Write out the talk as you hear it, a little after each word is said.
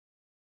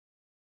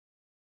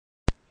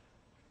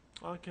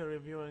Okay,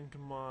 reviewing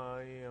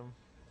my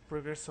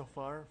progress so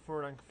far.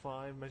 For rank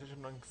 5,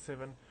 Magician rank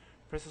 7,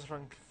 Princess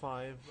rank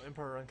 5,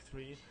 Emperor rank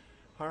 3,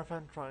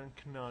 Hierophant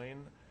rank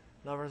 9,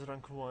 Lovers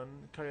rank 1,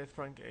 Caryat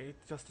rank 8,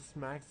 Justice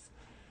max,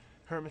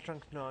 Hermit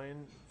rank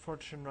 9,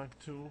 Fortune rank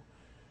 2,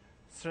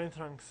 Strength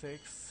rank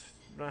 6,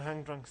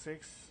 Hanged rank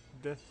 6,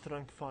 Death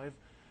rank 5,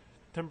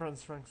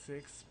 Temperance rank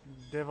 6,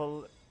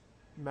 Devil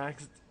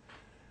maxed,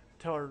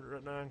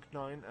 Tower rank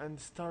 9, and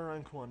Star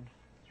rank 1.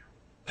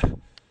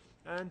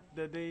 And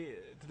the day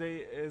today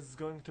is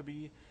going to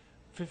be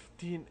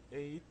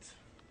 15/8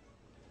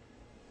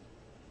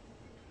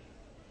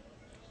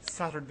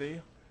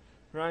 Saturday,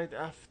 right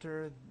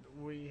after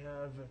we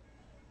have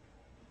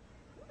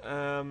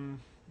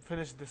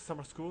finished the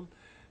summer school,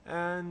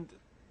 and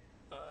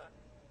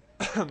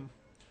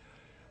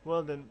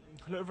well then,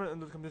 hello everyone,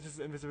 and welcome. This is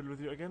Invisible with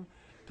you again,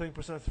 playing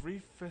Persona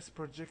 3 FES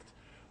project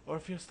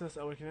Orpheus Telos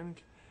Awakening.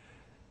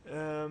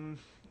 Um,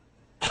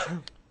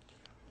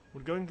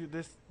 we're going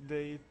this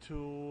day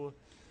to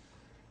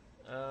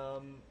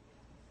um,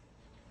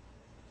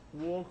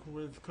 walk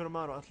with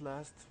Kuramaru at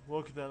last.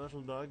 Walk the little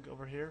dog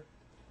over here.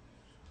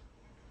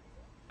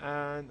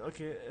 And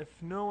okay, if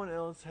no one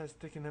else has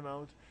taken him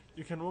out,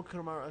 you can walk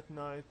Kuramaru at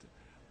night.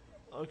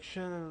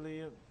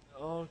 Occasionally,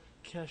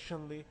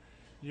 occasionally,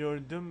 your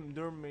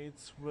dorm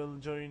mates will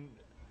join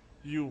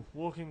you.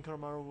 Walking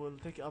Kuramaru will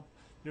take up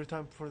your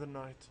time for the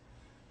night.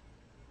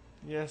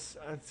 Yes,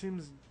 and it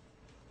seems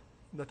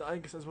that I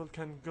guess as well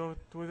can go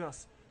with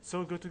us.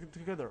 So go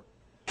together.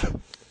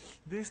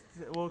 This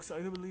walks,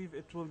 I do believe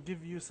it will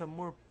give you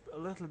a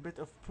little bit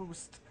of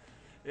boost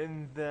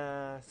in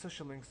the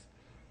social links.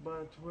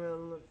 But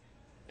well,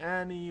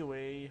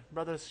 anyway,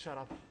 brothers, shut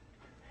up.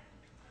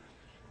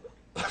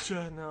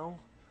 Now,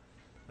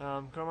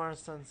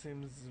 Kramar-san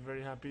seems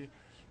very happy.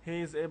 He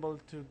is able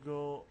to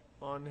go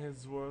on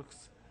his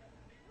works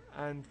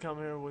and come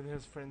here with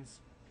his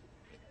friends.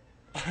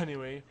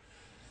 Anyway,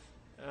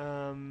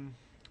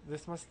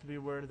 this must be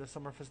where the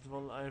summer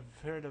festival I've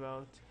heard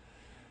about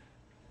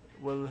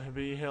will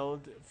be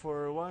held.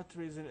 For what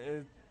reason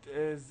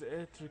is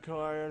it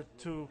required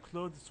to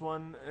clothe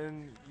one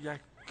in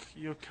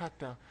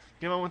Yukata?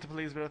 Give me a moment,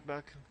 please. Be right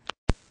back.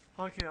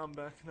 Okay, I'm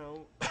back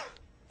now.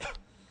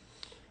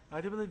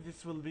 I do believe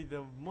this will be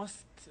the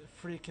most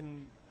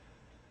freaking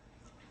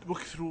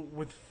walkthrough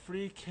with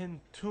freaking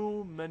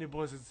too many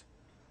bosses.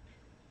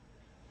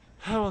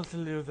 I will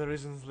tell you the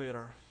reasons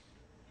later.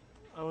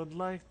 I would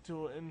like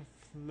to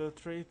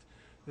infiltrate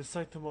the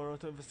site tomorrow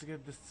to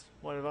investigate this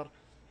whatever.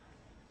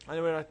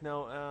 Anyway, right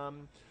now,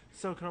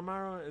 so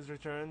Kuramaru is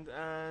returned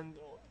and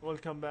we'll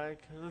come back.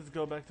 Let's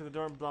go back to the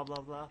dorm, blah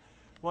blah blah.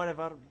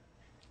 Whatever.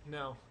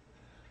 Now,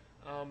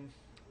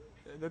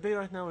 the day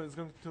right now is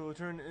going to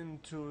turn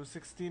into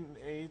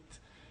 16/8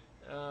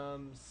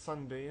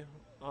 Sunday.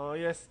 Oh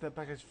yes, the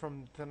package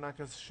from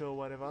Tanaka's show,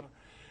 whatever.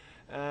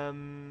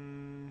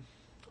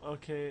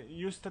 Okay,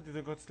 you study,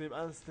 then go to sleep.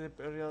 I'll sleep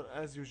earlier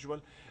as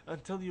usual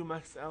until you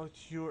max out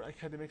your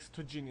academics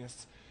to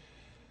genius.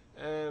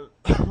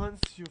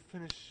 Once you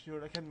finish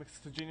your academics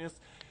to genius,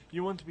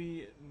 you won't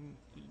be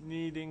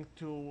needing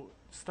to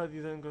study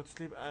then go to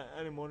sleep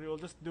anymore. You'll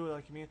just do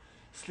like me,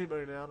 sleep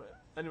earlier.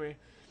 Anyway,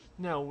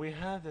 now we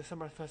have the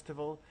summer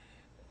festival,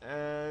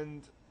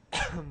 and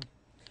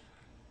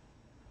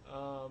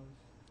um,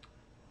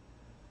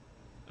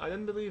 I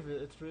don't believe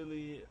it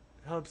really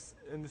helps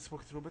in this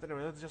walkthrough. But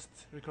anyway, let's just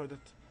record it.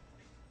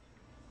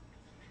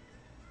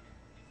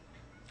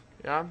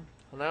 Yeah,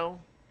 hello.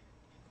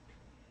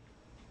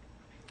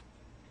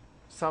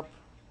 Sup?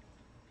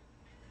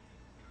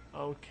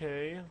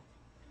 Okay.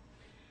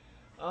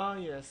 Ah,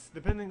 yes.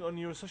 Depending on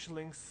your social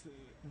links,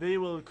 they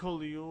will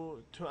call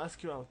you to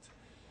ask you out.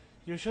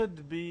 You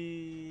should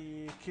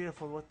be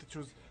careful what to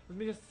choose. Let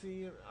me just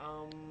see.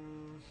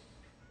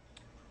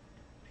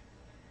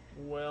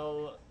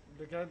 Well,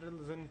 the guide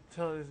doesn't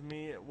tell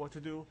me what to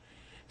do.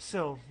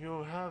 So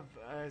you have,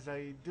 as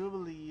I do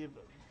believe,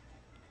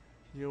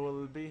 you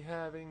will be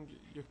having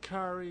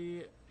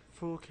Yukari,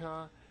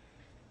 Fuka,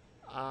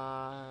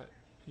 uh,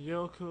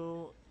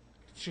 Yoko,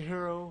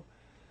 Chihiro,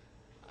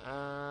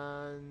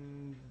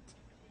 and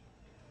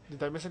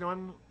did I miss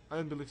anyone? I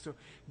don't believe so.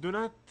 Do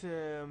not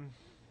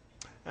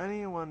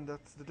anyone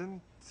that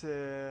didn't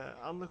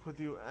unlock with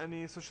you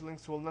any social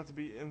links will not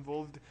be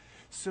involved.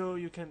 So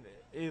you can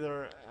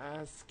either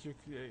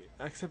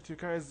accept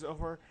Yukari's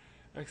offer,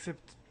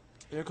 accept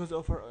Yoko's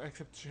offer,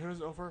 accept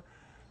Chihiro's offer,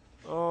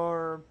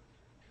 or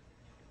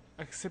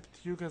accept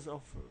Fuka's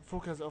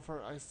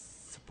offer, I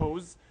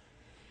suppose.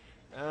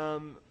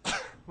 Um,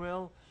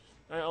 well,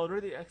 I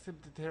already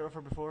accepted her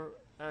offer before,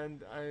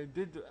 and I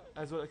did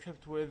as well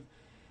accept with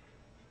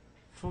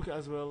Fuka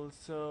as well,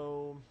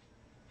 so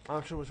I'm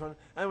not sure which one.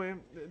 Anyway,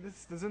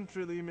 this doesn't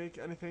really make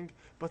anything,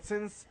 but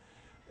since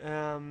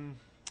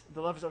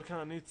the levels are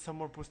kinda need some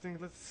more boosting,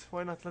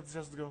 why not, let's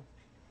just go.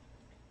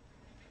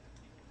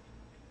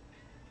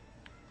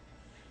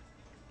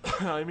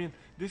 I mean,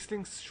 these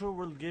things sure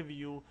will give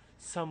you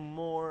some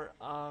more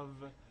of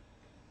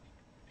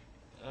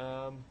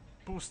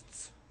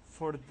boosts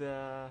for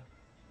the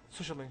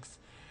social links.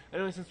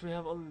 Anyway, since we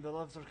have all the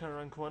loves arcana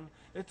rank 1,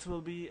 it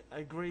will be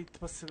a great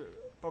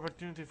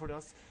opportunity for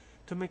us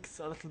to mix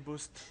a little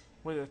boost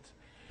with it.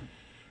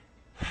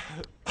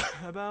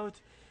 About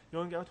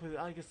going out with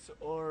Agis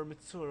or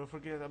Mitsuru,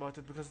 forget about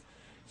it because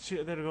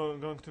they're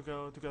going to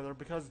go together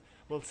because,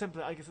 well,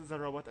 simply Agis is a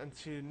robot and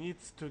she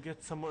needs to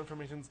get some more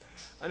information.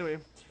 Anyway,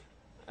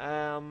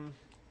 I'm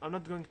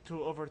not going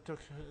to overtake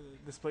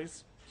this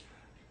place.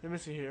 Let me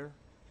see here.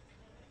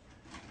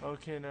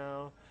 Okay,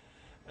 now.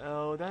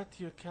 Oh, that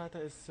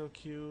yukata is so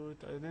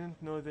cute. I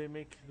didn't know they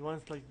make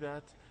ones like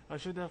that. I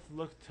should have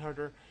looked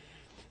harder.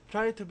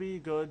 Try to be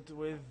good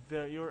with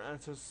your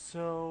answers.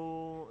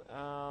 So,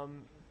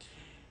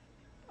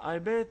 I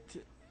bet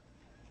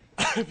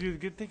if you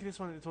take this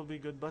one, it will be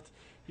good. But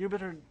you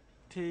better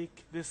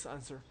take this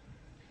answer.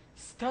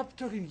 Stop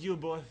talking, you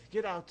both.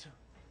 Get out.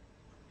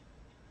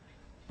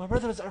 My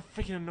brothers are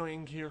freaking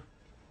annoying here.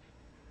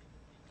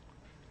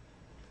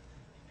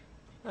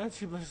 And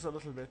she blushes a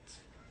little bit.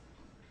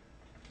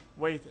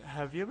 Wait,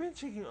 have you been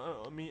checking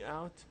me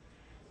out?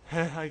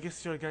 I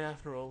guess you're a guy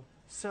after all.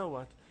 So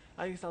what?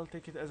 I guess I'll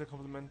take it as a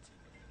compliment.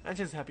 And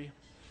she's happy.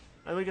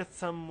 I will get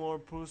some more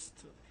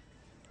boost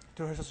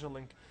to her social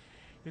link.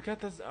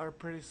 Yukatas are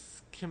pretty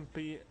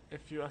skimpy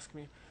if you ask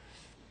me.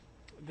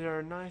 They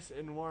are nice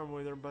in warm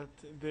weather, but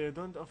they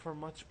don't offer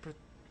much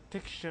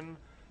protection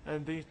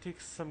and they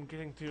take some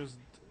getting used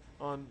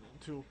on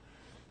too.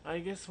 I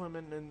guess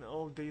women in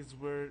old days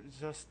were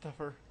just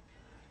tougher.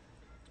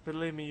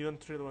 Believe me, you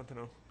don't really want to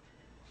know.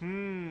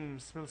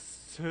 Smells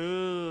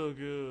so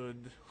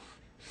good.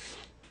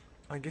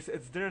 I guess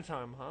it's dinner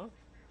time, huh?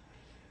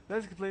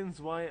 That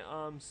explains why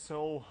I'm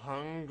so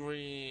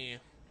hungry.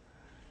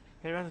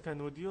 Hey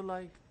Ratakan, would you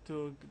like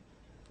to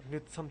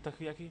get some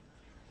takoyaki?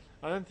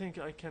 I don't think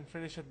I can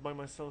finish it by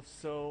myself,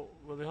 so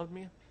will you help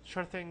me?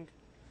 Sure thing.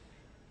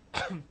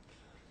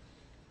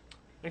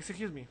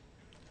 Excuse me.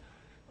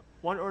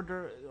 One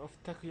order of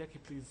takoyaki,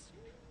 please.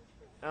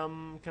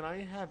 Can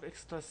I have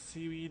extra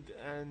seaweed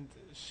and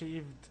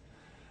shaved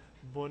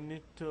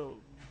bonito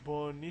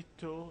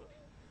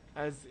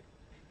as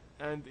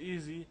and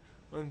easy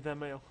on the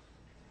mayo?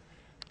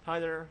 Hi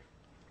there.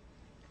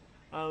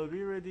 I'll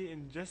be ready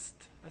in just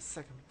a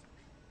second.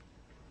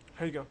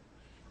 Here you go.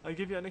 I'll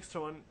give you an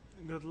extra one.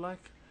 Good luck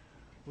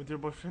with your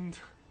boyfriend.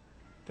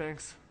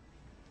 Thanks.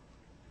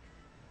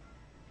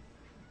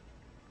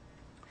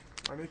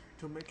 I need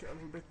to make it a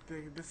little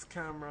bit, this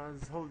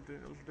camera's holding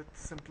a little bit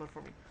simpler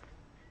for me.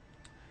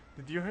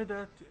 Did you hear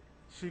that?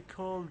 She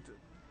called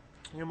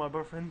you my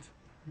boyfriend.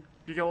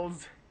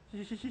 Giggles.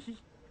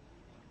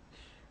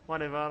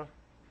 Whatever.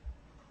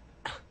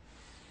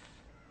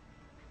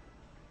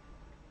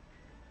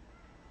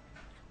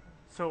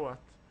 So what?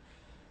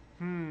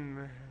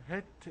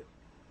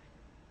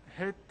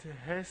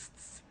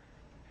 Hests,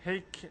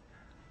 hake.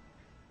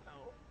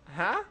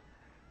 Huh?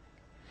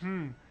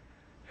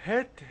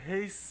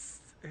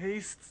 Hastes,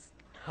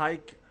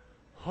 hike,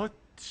 hot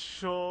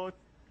shot,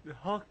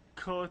 hot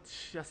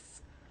coach,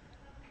 yes.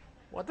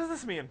 What does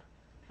this mean?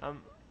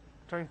 I'm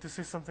trying to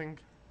say something.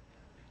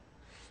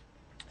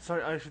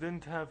 Sorry, I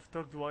shouldn't have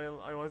talked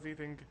while I was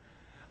eating.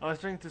 I was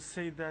trying to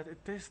say that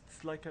it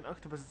tastes like an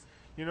octopus,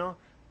 you know,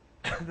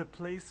 the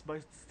place by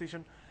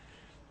station.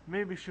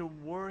 Maybe she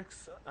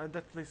works at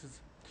that places.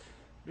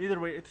 Either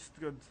way, it is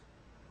good.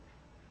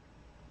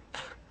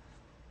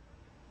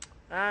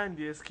 And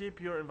yes, keep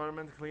your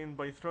environment clean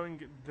by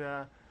throwing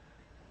the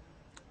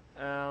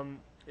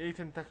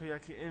eaten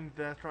takoyaki in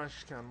the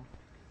trash can.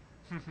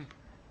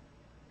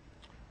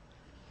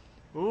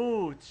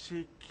 Ooh,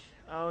 check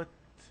out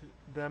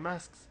the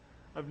masks.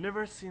 I've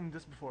never seen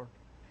this before.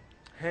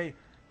 Hey,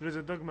 there's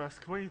a dog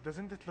mask. Wait,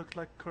 doesn't it look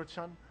like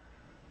Kurchan?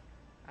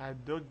 A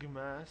dog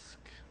mask?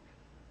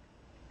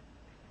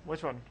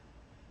 Which one?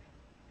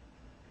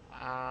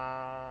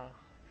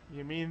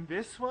 You mean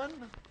this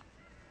one?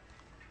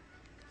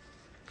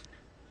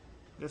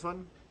 This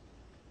one?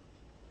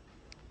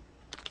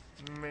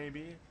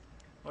 Maybe.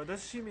 Or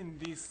does she mean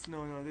these?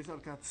 No, these are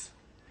cats.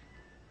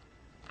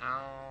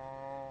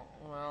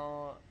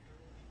 Well,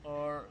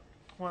 or,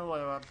 well,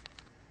 whatever.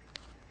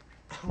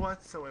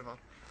 Whatsoever.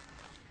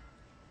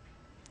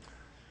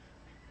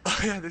 Oh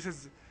yeah, this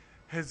is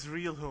his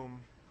real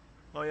home.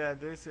 Oh yeah,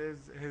 this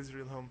is his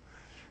real home.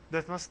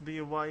 That must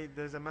be why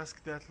there's a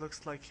mask that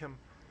looks like him.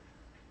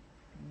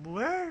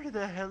 Where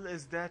the hell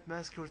is that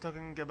mask you're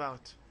talking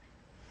about?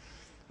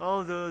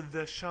 Although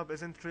the shop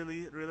isn't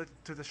really related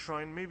to the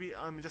shrine, maybe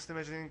I'm just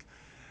imagining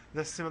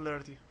the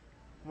similarity.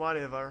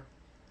 Whatever.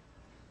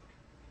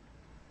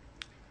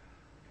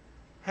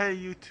 Hey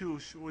you two,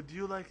 would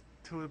you like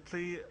to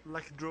play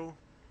like draw?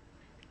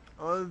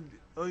 All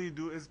you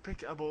do is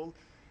pick a ball.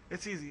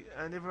 It's easy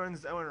and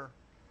everyone's a winner.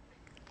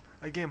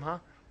 A game, huh?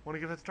 Wanna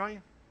give it a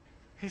try?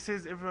 He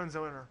says everyone's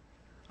a winner.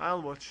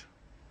 I'll watch.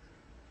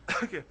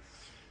 Okay.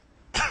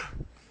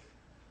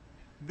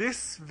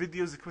 This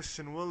video's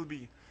question will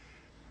be: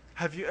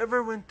 have you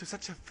ever went to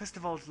such a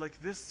festival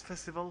like this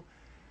festival?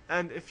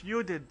 And if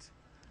you did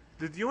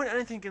you win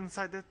anything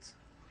inside it?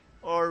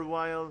 Or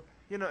while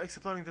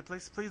exploring the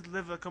place, please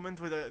leave a comment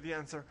with the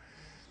answer.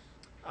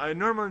 I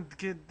normally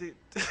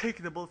take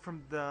the ball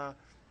from the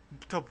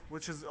top,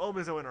 which is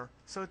always a winner.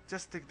 So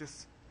just take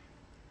this.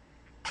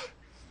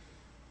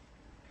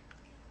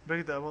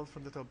 Break the ball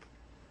from the top.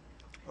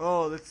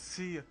 Oh, let's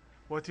see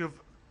what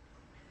you've...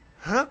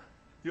 Huh?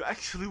 You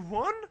actually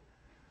won?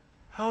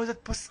 How is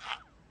that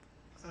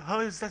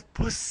How is that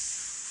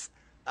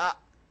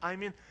I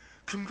mean,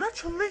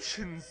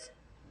 congratulations!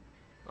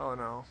 Oh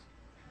no.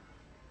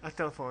 A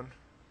telephone.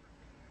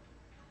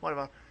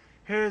 Whatever.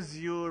 Here's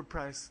your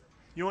prize.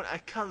 You want a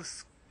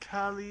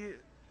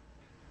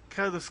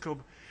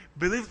kaleidoscope.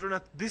 Believe it or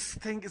not, this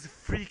thing is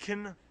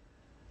freaking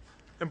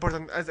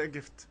important as a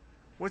gift,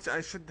 which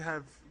I should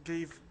have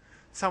gave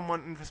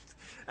someone in first.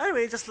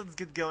 Anyway, just let's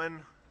get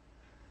going.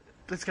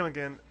 Let's come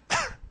again.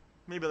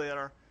 Maybe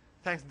later.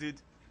 Thanks,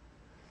 dude.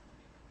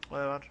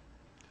 Whatever.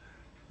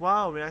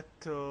 Wow, we had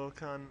to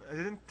con. I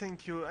didn't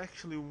think you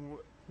actually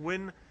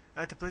win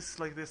at a place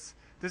like this.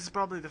 This is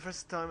probably the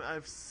first time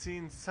I've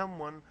seen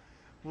someone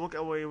walk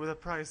away with a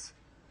prize.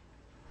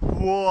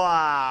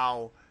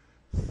 Wow!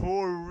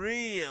 For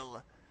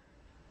real!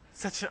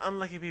 Such an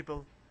unlucky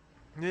people.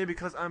 Maybe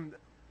because I'm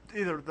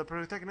either the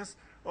protagonist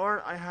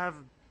or I have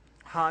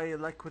high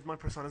luck with my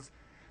personas.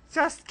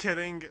 Just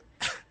kidding.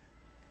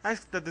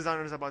 Ask the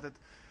designers about it.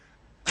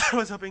 I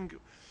was hoping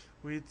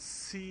we'd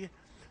see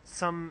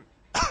some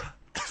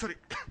sorry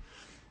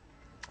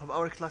of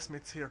our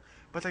classmates here,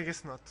 but I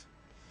guess not.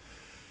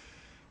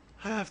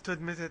 I have to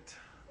admit it.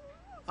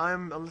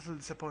 I'm a little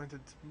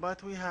disappointed,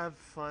 but we had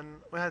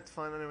fun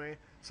anyway,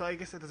 so I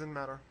guess it doesn't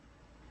matter.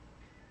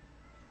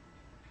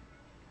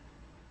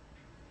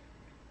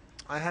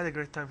 I had a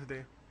great time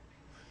today.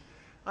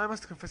 I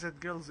must confess that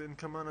girls in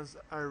kimonos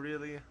are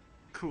really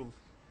cool.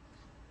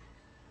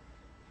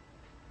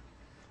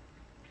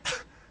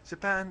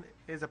 Japan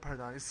is a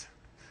paradise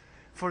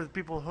for the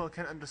people who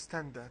can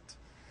understand that.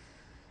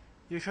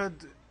 You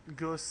should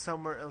go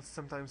somewhere else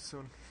sometime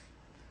soon.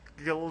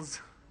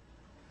 Girls.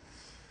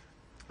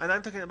 And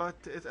I'm talking about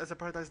it as a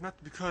paradise not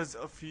because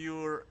of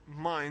your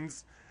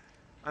minds.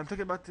 I'm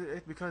talking about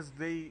it because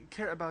they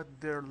care about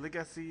their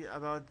legacy,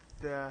 about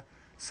the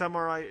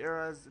samurai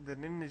eras, the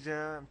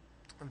ninja,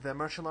 the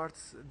martial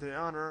arts, the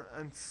honor,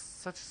 and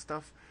such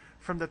stuff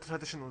from the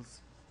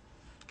traditionals.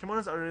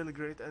 Kimonos are really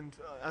great and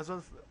as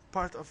well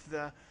part of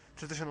the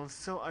traditionals,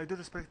 so I do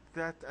respect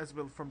that as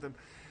well from them.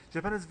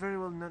 Japan is very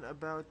well known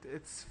about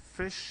its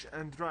fish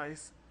and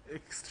rice,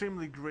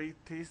 extremely great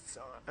tastes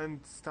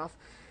and stuff.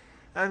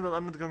 And well,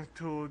 I'm not going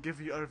to give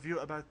you a review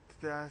about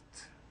that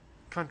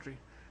country.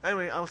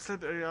 Anyway, I'll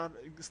stop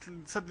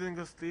letting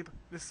go sleep.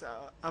 This is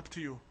up to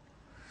you.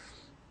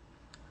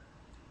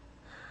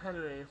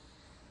 Anyway,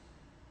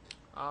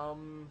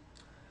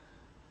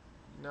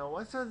 now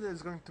what Saturday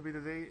is going to be the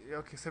day?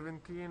 Okay,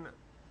 17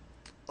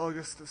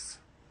 August.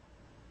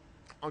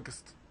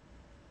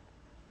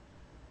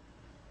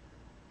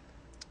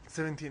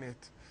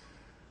 17/8.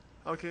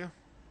 Okay.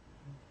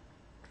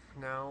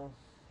 Now.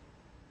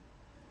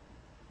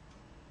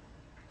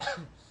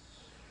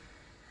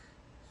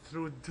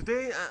 Through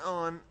today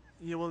on,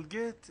 you will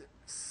get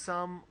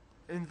some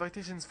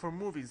invitations for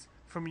movies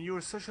from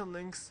your social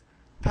links,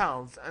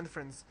 pals, and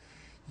friends.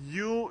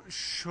 You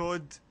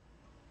should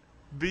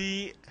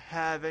be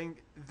having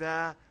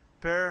the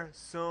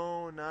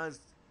personas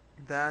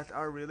that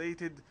are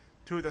related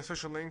to the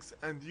social links,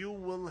 and you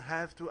will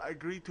have to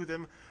agree to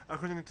them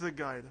according to the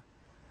guide.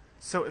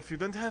 So if you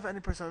don't have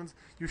any personas,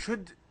 you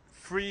should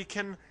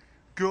freaking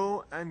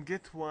go and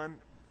get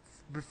one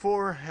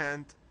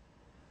beforehand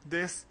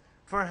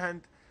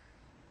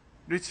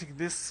reaching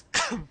this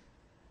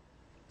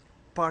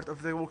part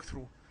of the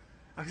walkthrough.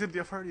 Accept the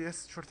offer,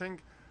 yes, sure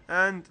thing,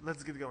 and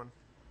let's get going.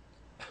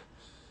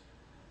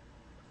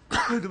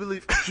 I do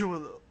believe you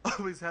will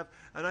always have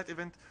a night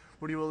event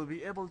where you will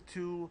be able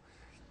to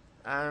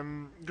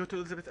go to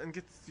Elizabeth and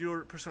get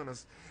your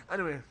personas.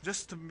 Anyway,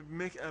 just to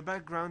make a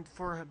background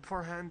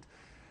beforehand,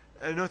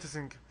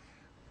 noticing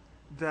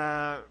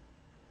the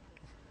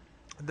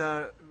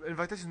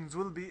invitations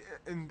will be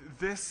in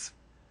this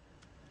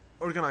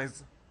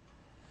organized.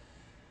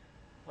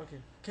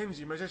 Okay,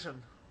 Kenji,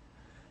 Magician,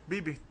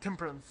 Bibi,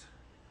 Temperance,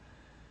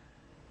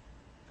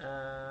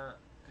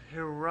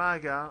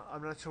 Hiraga,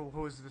 I'm not sure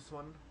who is this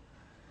one,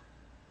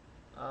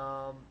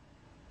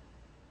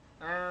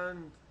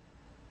 and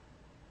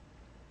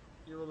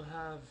you will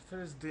have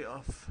Thursday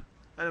off.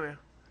 Anyway,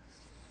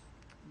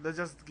 let's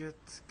just get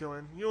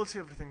going. You'll see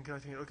everything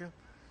right here, okay?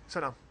 So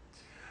now,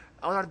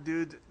 alright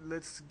dude,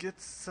 let's get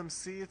some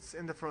seats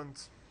in the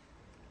front.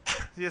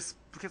 Yes,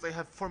 because I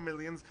have 4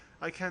 millions,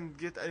 I can't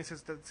get any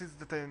seats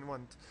that I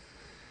want.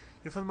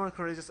 You feel more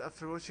courageous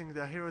after watching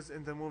the heroes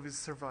in the movies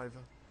survive.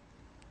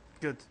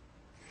 Good.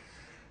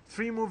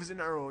 3 movies in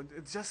a row,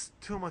 it's just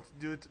too much,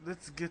 dude.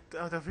 Let's get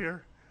out of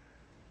here.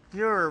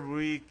 You're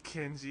weak,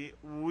 Kenji.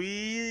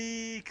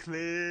 Weak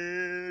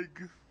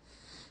leg.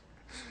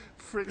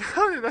 Frick,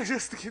 how did I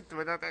just get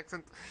with that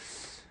accent?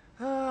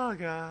 Oh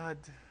god.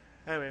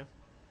 Anyway.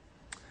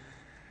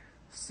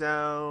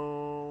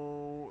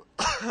 So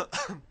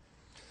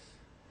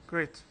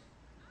Great.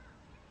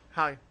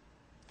 Hi.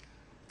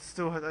 It's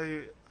too hot.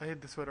 I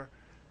hate the sweater.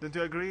 Don't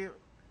you agree?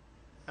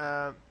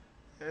 Uh,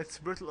 it's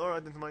brutal or I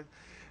don't mind.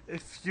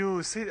 If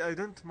you say I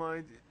don't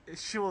mind,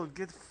 she will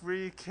get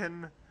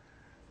freaking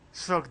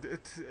shocked.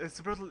 It's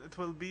brutal. It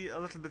will be a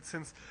little bit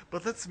since,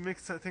 but let's make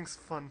things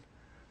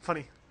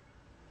funny.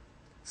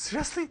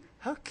 Seriously,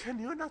 how can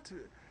you not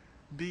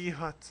be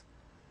hot?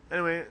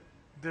 Anyway,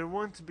 there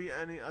won't be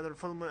any other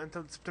full moon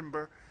until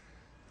September,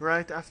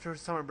 right after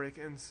summer break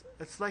ends.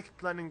 It's like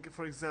planning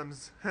for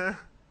exams.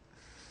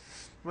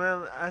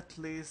 Well, at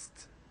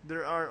least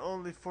there are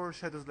only 4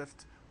 shadows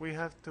left. We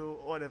have to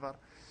whatever.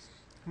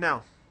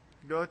 Now,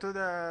 go to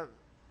the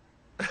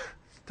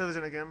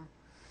television again.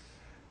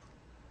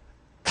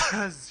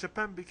 As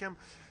Japan became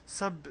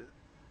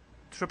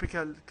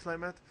sub-tropical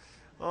climate,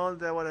 all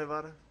the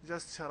whatever,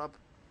 just shut up.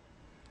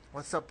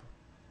 What's up?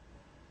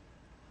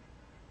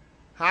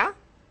 Huh?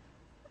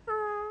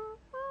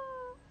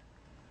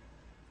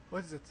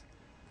 What is it?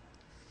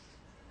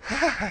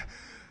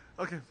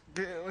 Okay,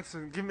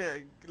 listen,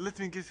 let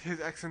me get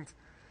his accent.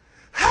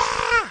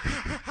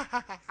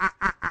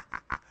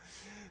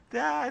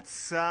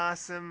 That's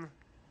awesome.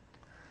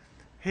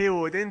 He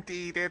wouldn't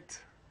eat it.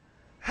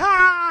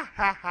 That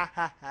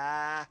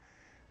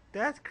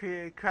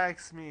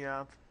cracks me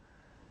up.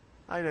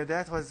 I know,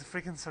 that was a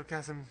freaking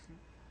sarcasm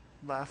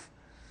laugh.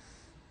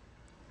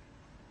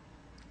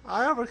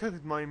 I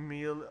overcooked my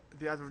meal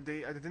the other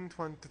day. I didn't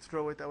want to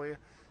throw it away,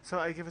 so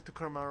I gave it to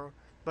Koromaro,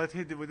 but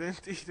he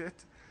wouldn't eat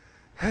it.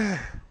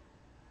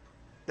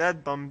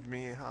 That bummed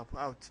me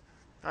out.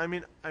 I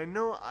mean, I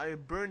know I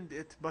burned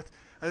it, but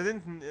I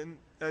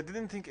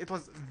didn't think it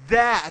was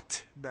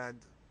that bad.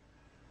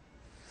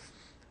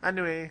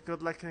 Anyway,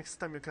 good luck next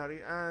time,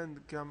 Yukari,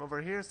 and come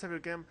over here, save your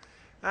game.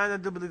 And I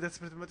do believe that's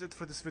pretty much it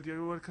for this video.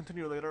 We will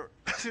continue later.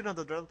 You know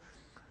the drill.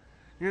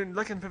 You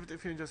like and favorite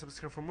if you enjoy,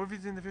 subscribe for more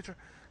videos in the future,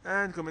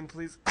 and comment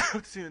please.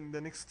 To see you in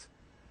the next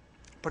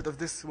part of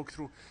this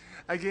walkthrough.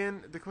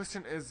 Again, the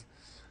question is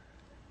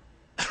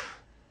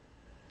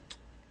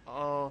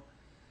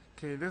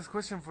okay, this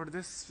question for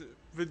this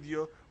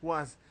video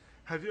was,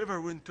 have you ever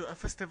went to a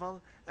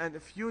festival, and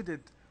if you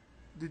did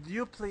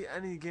you play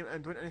any game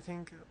and win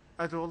anything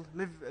at all?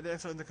 Leave the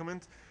answer in the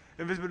comment.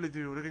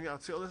 Invisibility, looking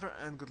out. See you later,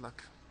 and good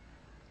luck.